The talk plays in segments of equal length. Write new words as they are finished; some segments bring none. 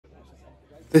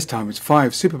This time it's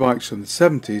 5 superbikes from the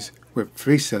 70s with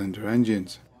 3-cylinder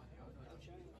engines.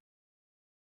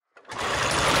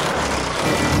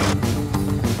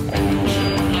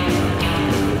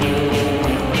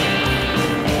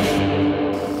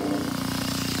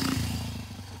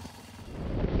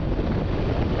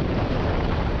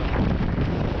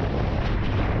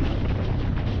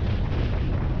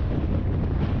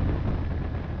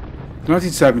 The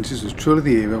 1970s was truly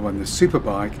the era when the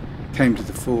superbike came to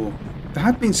the fore. There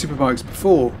had been superbikes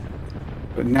before,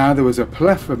 but now there was a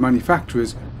plethora of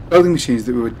manufacturers building machines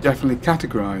that we would definitely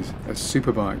categorise as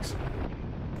superbikes.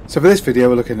 So for this video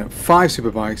we're looking at 5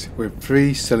 superbikes with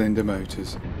 3-cylinder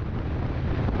motors.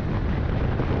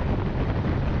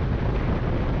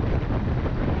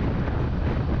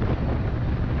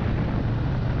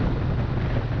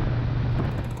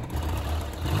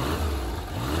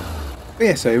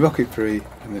 BSA Rocket 3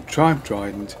 and the Triumph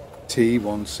Trident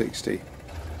T160.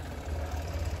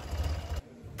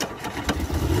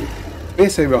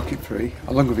 BSA Rocket 3,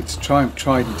 along with its Triumph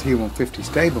Trident T150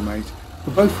 stablemate,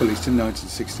 were both released in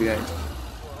 1968,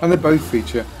 and they both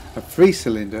feature a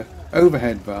 3-cylinder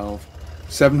overhead valve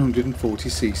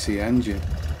 740cc engine,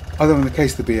 although in the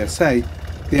case of the BSA,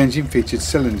 the engine featured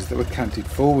cylinders that were canted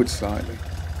forward slightly,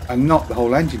 and not the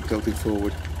whole engine tilted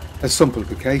forward, as some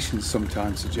publications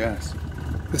sometimes suggest.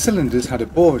 The cylinders had a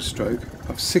bore stroke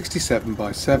of 67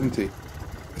 by 70,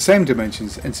 the same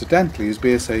dimensions incidentally as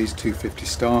BSA's 250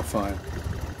 Starfire,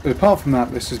 but apart from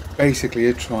that this was basically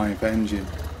a Triumph engine,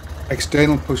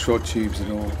 external pushrod tubes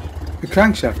and all. The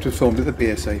crankshaft was formed at the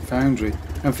BSA foundry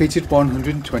and featured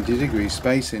 120 degree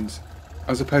spacings,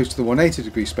 as opposed to the 180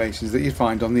 degree spacings that you'd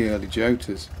find on the early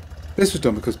Jotas. This was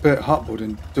done because Bert Hotwood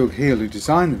and Doug Heel, who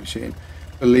designed the machine,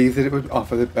 believed that it would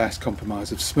offer the best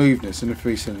compromise of smoothness in a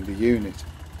 3-cylinder unit,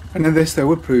 and in this they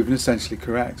were proven essentially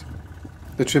correct.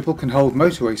 The triple can hold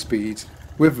motorway speeds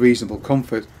with reasonable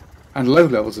comfort and low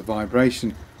levels of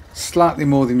vibration, slightly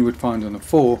more than you would find on a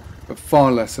 4, but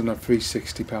far less than a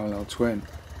 360 parallel twin.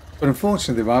 But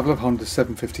unfortunately the arrival of Honda's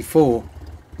 754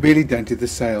 really dented the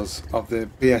sales of the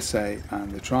BSA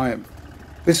and the Triumph.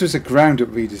 This was a ground-up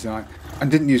redesign and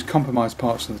didn't use compromised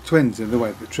parts of the twins in the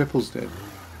way the triples did.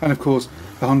 And of course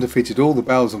the Honda featured all the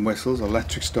bells and whistles,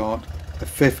 electric start, a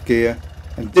 5th gear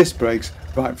and disc brakes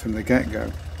right from the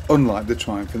get-go, unlike the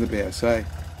Triumph and the BSA,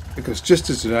 because just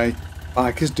as today,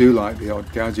 bikers do like the odd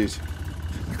gadget.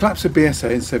 The collapse of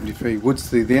BSA in '73 would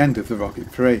see the end of the Rocket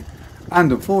 3,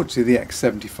 and unfortunately the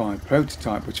X75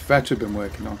 prototype which Vectra had been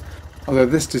working on, although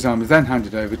this design was then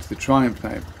handed over to the Triumph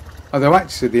name, although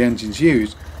actually the engines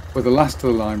used were the last of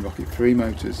the line Rocket 3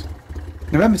 motors.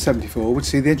 November '74 would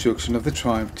see the introduction of the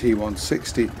Triumph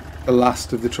T160, the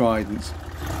last of the Tridents.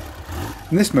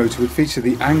 And this motor would feature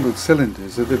the angled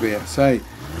cylinders of the BSA,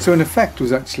 so in effect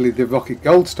was actually the Rocket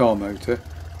Gold style motor,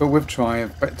 but with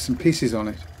Triumph bits and pieces on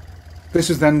it. This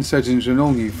was then inserted into an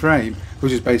all-new frame,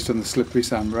 which is based on the Slippery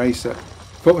Sam Racer,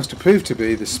 what was to prove to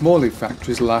be the Smalley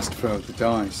factory's last throw of the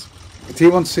dice. The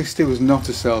T160 was not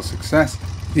a sales success,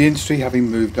 the industry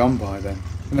having moved on by then,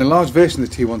 and a large version of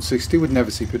the T160 would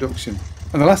never see production,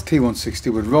 and the last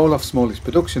T160 would roll off Smalley's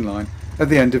production line at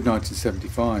the end of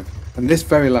 1975. And this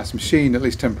very last machine, at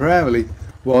least temporarily,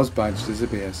 was badged as a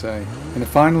BSA, in a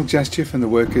final gesture from the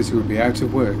workers who would be out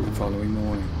of work the following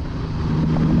morning.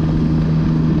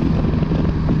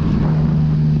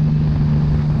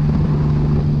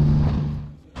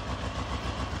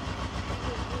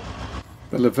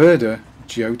 The Laverda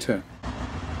Jota.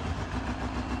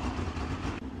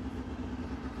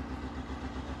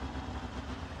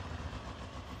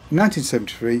 In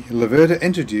 1973, Laverda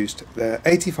introduced their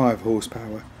 85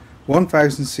 horsepower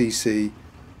 1000cc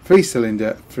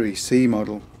 3-cylinder 3C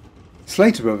model.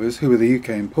 Slater Brothers, who were the UK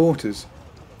importers,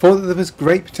 thought that there was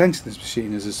great potential in this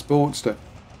machine as a sportster,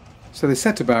 so they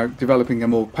set about developing a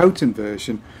more potent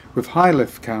version with high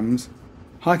lift cams,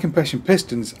 high compression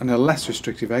pistons and a less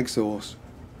restrictive exhaust.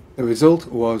 The result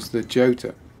was the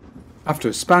Jota, after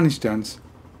a Spanish dance,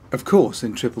 of course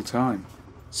in triple time.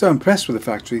 So impressed with the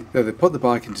factory that they put the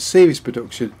bike into series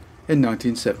production in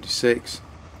 1976.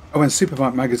 And when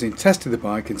Superbike magazine tested the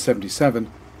bike in '77,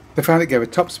 they found it gave a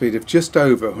top speed of just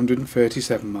over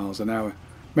 137 miles an hour,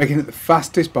 making it the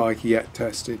fastest bike yet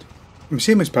tested. The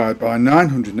machine was powered by a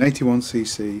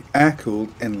 981cc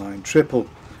air-cooled inline triple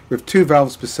with 2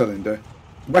 valves per cylinder,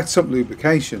 wet-sump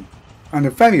lubrication, and a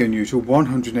very unusual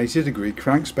 180 degree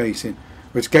crank spacing,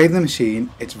 which gave the machine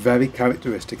its very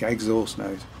characteristic exhaust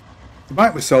note. The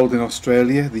bike was sold in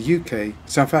Australia, the UK,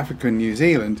 South Africa and New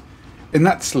Zealand in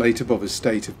that Slater Brothers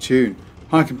state of tune,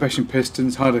 high compression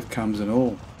pistons, high lift cams and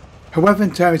all. However,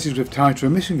 in territories with tighter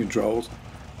emission controls,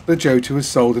 the Jota was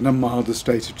sold in a milder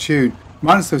state of tune,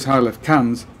 minus those high left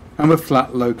cams and with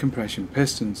flat low compression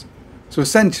pistons. So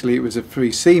essentially it was a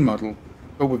 3C model,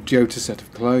 but with Jota set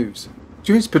of cloves.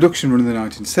 During its production run in the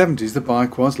 1970s, the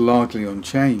bike was largely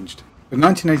unchanged, but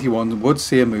 1981 would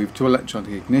see a move to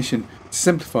electronic ignition to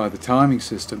simplify the timing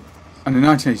system, and in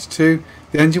 1982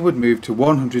 the engine would move to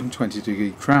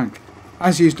 120-degree crank,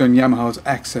 as used on Yamaha's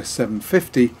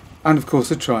XS750 and of course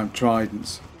the Triumph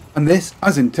Tridents. And this,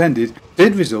 as intended,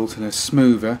 did result in a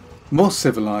smoother, more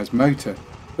civilised motor,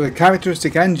 but the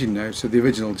characteristic engine note of the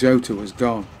original Jota was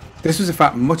gone. This was a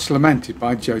fact much lamented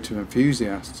by Jota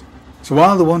enthusiasts. So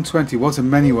while the 120 was in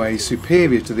many ways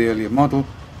superior to the earlier model,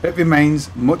 it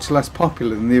remains much less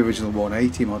popular than the original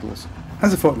 180 models.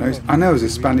 As a footnote, I know as a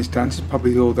Spanish dance it's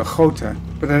probably called a Jota,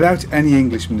 but I doubt any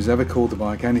Englishman has ever called the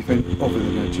bike anything other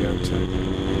than a Jota.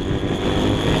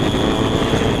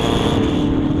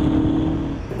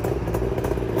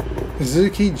 The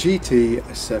Suzuki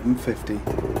GT 750.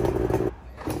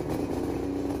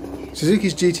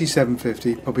 Suzuki's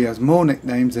GT750 probably has more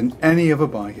nicknames than any other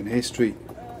bike in history.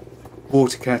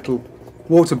 Water Kettle,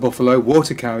 Water Buffalo,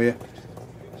 Water Carrier.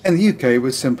 In the UK it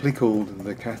was simply called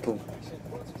the Kettle,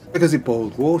 because it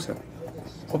boiled water,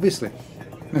 obviously.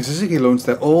 Now Suzuki launched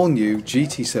their all-new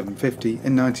GT750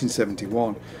 in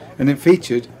 1971, and it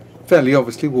featured, fairly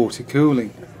obviously, water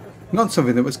cooling, not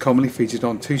something that was commonly featured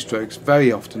on two-strokes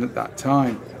very often at that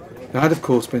time. There had of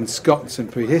course been Scots in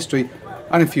prehistory,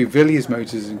 and a few Villiers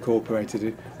motors incorporated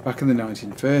it back in the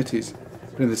 1930s,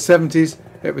 but in the 70s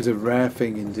it was a rare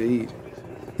thing indeed.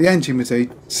 The engine was a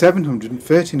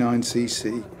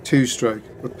 739cc two-stroke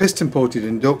with piston-ported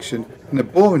induction and a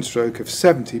boring stroke of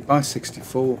 70 by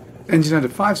 64. The engine had a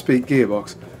 5-speed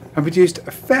gearbox and produced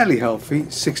a fairly healthy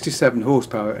 67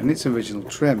 horsepower in its original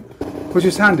trim, which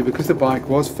was handy because the bike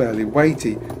was fairly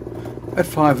weighty at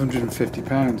 550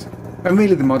 pounds, and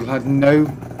really the model had no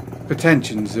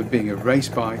pretensions of being a race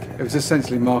bike. It was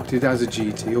essentially marketed as a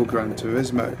GT or Gran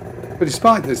Turismo. But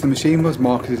despite this, the machine was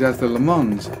marketed as the Le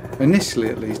Mans, initially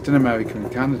at least in America and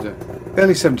Canada. The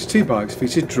early 72 bikes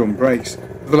featured drum brakes,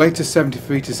 but the later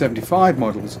 73 to 75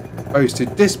 models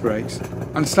boasted disc brakes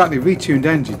and a slightly retuned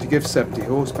engine to give 70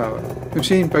 horsepower. The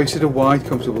machine boasted a wide,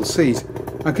 comfortable seat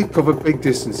and could cover big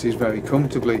distances very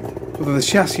comfortably, although the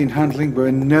chassis and handling were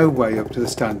in no way up to the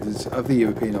standards of the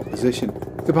European opposition.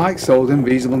 The bike sold in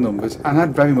reasonable numbers and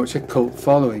had very much a cult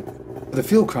following, but the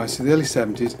fuel crisis of the early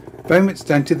 70s very much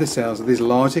dented the sales of these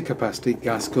larger capacity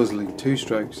gas-guzzling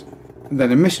two-strokes, and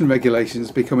then emission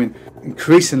regulations becoming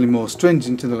increasingly more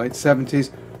stringent in the late 70s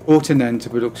brought an end to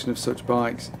production of such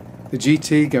bikes, the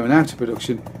GT going out of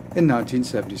production in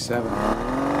 1977.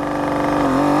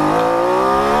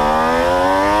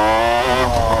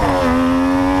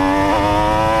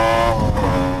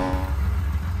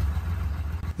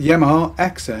 The Yamaha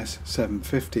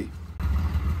XS750.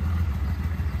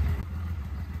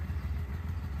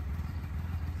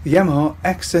 The Yamaha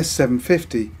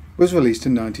XS750 was released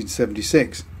in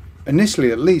 1976,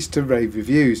 initially at least to rave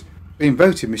reviews, being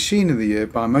voted Machine of the Year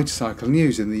by Motorcycle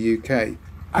News in the UK,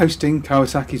 ousting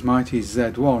Kawasaki's mighty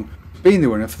Z1, being the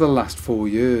winner for the last 4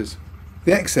 years.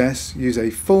 The XS used a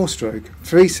 4-stroke,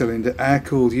 3-cylinder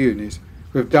air-cooled unit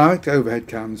with direct overhead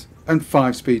cams and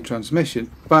 5-speed transmission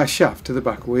by a shaft to the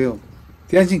back wheel.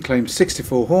 The engine claimed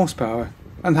 64 horsepower,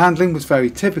 and handling was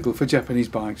very typical for Japanese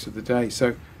bikes of the day,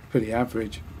 so pretty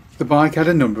average. The bike had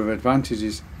a number of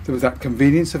advantages. There was that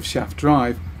convenience of shaft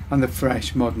drive and the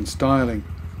fresh modern styling.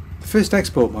 The first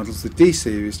export models, the D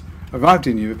series, arrived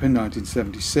in Europe in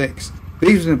 1976.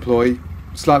 These would employ,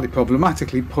 slightly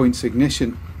problematically, points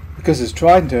ignition, because as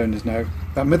Trident owners know,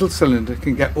 that middle cylinder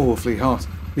can get awfully hot,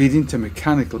 leading to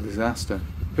mechanical disaster.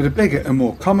 But a bigger and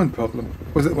more common problem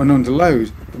was that when under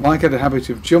load, the bike had a habit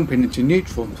of jumping into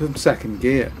neutral from second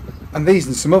gear, and these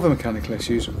and some other mechanical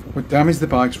issues would damage the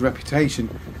bike's reputation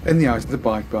in the eyes of the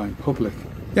bike buying public.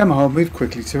 Yamaha moved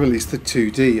quickly to release the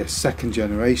 2D, a second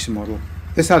generation model.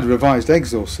 This had a revised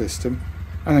exhaust system,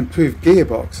 an improved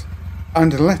gearbox,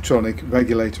 and an electronic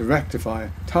regulator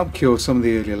rectifier to help cure some of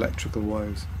the early electrical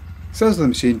woes. Sales of the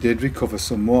machine did recover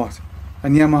somewhat,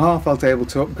 and Yamaha felt able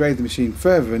to upgrade the machine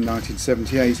further in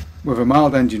 1978 with a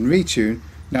mild engine retune,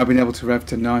 now being able to rev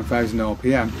to 9,000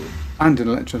 RPM, and an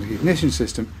electronic ignition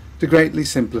system to greatly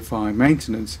simplify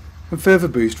maintenance and further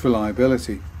boost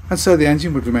reliability. And so the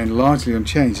engine would remain largely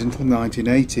unchanged until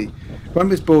 1980, when it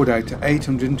was bored out to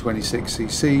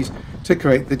 826cc to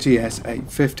create the GS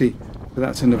 850, but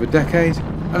that's another decade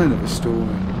and another story.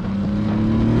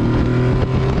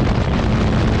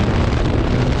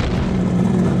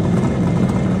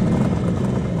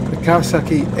 The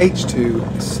Kawasaki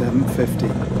H2 750.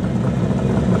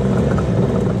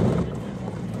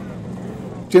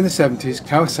 During the 70s,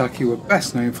 Kawasaki were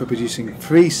best known for producing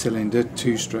 3-cylinder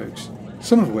two-strokes,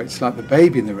 some of which, like the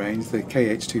baby in the range, the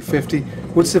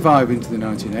KH250, would survive into the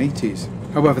 1980s.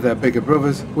 However, their bigger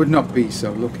brothers would not be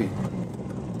so lucky.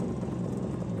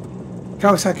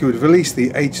 Kawasaki would release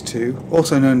the H2,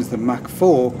 also known as the Mach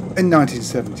 4, in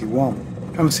 1971,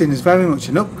 and was seen as very much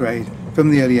an upgrade from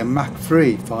the earlier Mach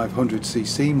 3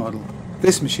 500cc model.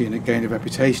 This machine had gained a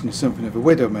reputation as something of a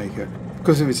widowmaker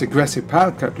because of its aggressive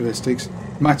power characteristics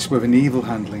matched with an evil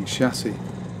handling chassis.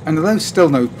 And although still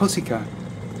no pussycat,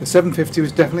 the 750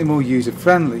 was definitely more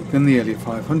user-friendly than the earlier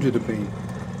 500 had been,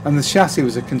 and the chassis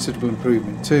was a considerable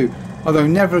improvement too. Although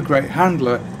never a great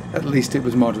handler, at least it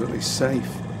was moderately safe.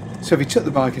 So if he took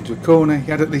the bike into a corner,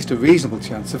 he had at least a reasonable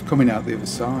chance of coming out the other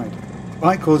side. The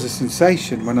bike caused a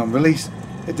sensation when on release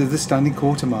it did the standing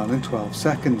quarter mile in 12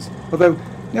 seconds, although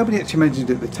nobody actually mentioned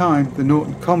at the time the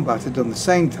Norton Combat had done the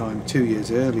same time 2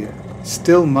 years earlier.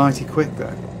 Still mighty quick though,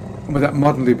 and with that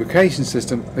modern lubrication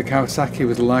system, the Kawasaki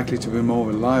was likely to be more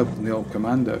reliable than the old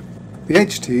Commando. The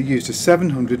H2 used a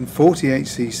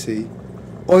 748cc,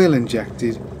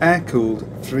 oil-injected, air-cooled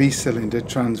 3-cylinder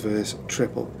transverse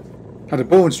triple. Had a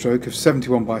bore and stroke of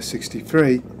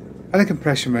 71/63 and a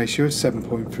compression ratio of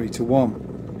 7.3 to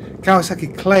 1.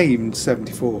 Kawasaki claimed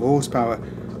 74 horsepower,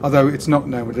 although it's not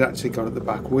known what it actually got at the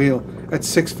back wheel, at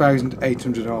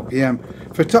 6,800 RPM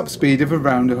for a top speed of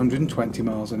around 120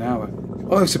 miles an hour.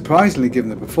 Although surprisingly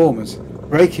given the performance,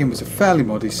 braking was a fairly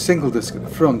modest single disc at the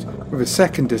front, with a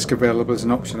second disc available as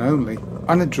an option only,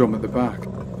 and a drum at the back.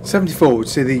 74 would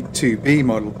see the 2B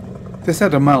model. This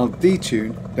had a mild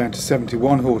detune down to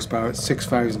 71 horsepower at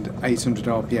 6,800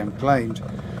 RPM claimed,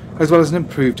 as well as an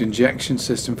improved injection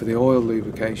system for the oil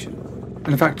lubrication.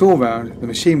 And in fact, all round, the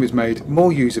machine was made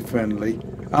more user-friendly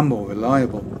and more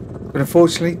reliable. But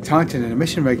unfortunately, tightening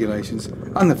emission regulations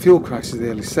and the fuel crisis of the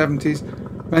early 70s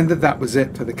meant that was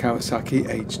it for the Kawasaki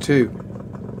H2,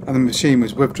 and the machine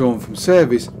was withdrawn from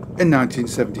service in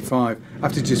 1975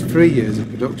 after just 3 years of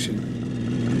production.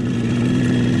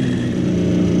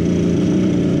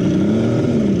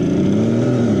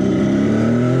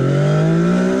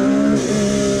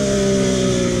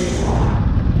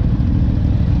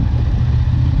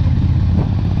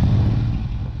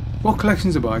 What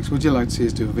collections of bikes would you like to see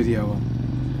us do a video on?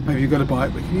 Maybe you've got a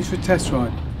bike we can use for a test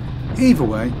ride. Either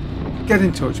way, get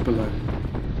in touch below.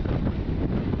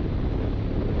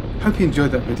 Hope you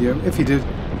enjoyed that video. If you did,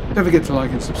 don't forget to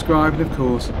like and subscribe, and of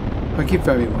course, thank you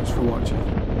very much for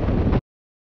watching.